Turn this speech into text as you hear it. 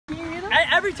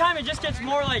every time it just gets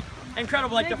more like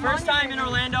incredible. Like the first time in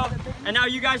Orlando, and now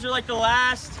you guys are like the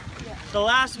last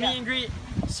meet and greet.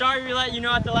 Sorry we let you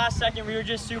know at the last second. We were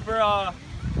just super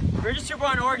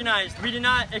unorganized. We did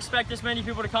not expect this many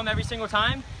people to come every single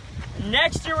time.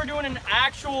 Next year we're doing an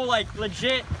actual like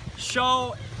legit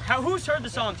show. Who's heard the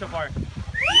song so far?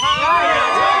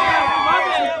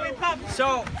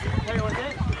 So, wait, what's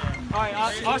it? All right,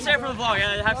 I'll say it for the vlog.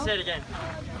 I have to say it again.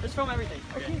 Just film everything.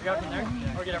 Okay, you got it from there?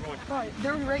 Or get everyone?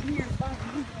 They're right here.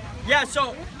 Yeah,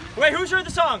 so, wait, who's heard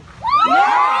the song?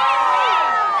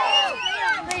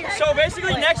 So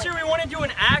basically next year we want to do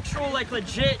an actual like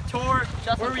legit tour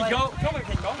where we go. Film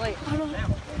everything, bro.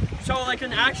 So like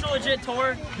an actual legit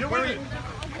tour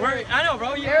where I know,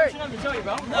 bro. You shouldn't have to tell you,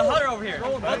 bro. The Hutter over here.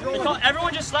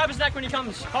 Everyone just slap his neck when he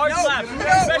comes. Hard slap,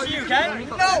 especially you, okay?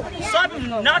 No. Slap him,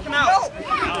 knock him out.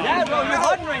 Yeah, bro. You're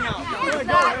hurting right now.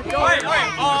 All right.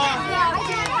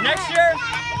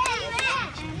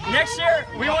 Next year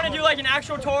we want to do like an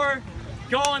actual tour,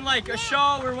 go on like a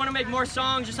show where we want to make more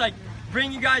songs, just like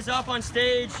bring you guys up on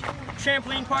stage,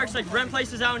 trampoline parks, like rent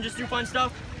places out and just do fun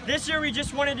stuff. This year we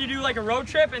just wanted to do like a road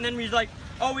trip, and then we like,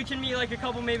 oh, we can meet like a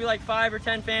couple, maybe like 5 or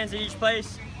 10 fans at each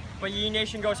place. But Yee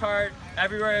Nation goes hard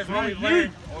everywhere is what we've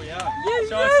learned. Oh yeah.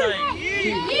 So it's like,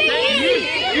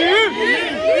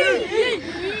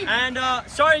 and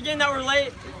sorry again that we're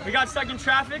late. We got stuck in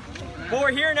traffic, but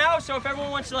we're here now. So if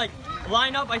everyone wants to like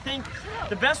line up, I think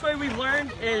the best way we've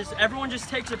learned is everyone just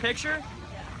takes a picture,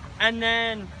 and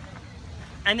then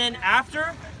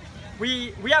after,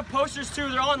 we have posters too.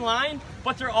 They're online,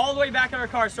 but they're all the way back in our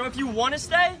car. So if you want to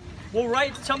stay, we'll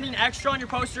write something extra on your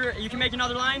poster. You can make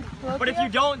another line. But if you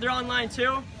don't, they're online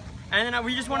too. And then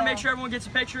we just want to make sure everyone gets a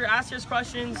picture, ask us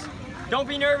questions. Don't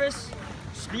be nervous.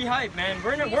 Just be hyped, man.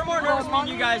 We're more nervous meeting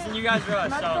you guys than you guys are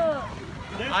us. So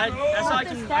that's all I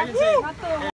can say.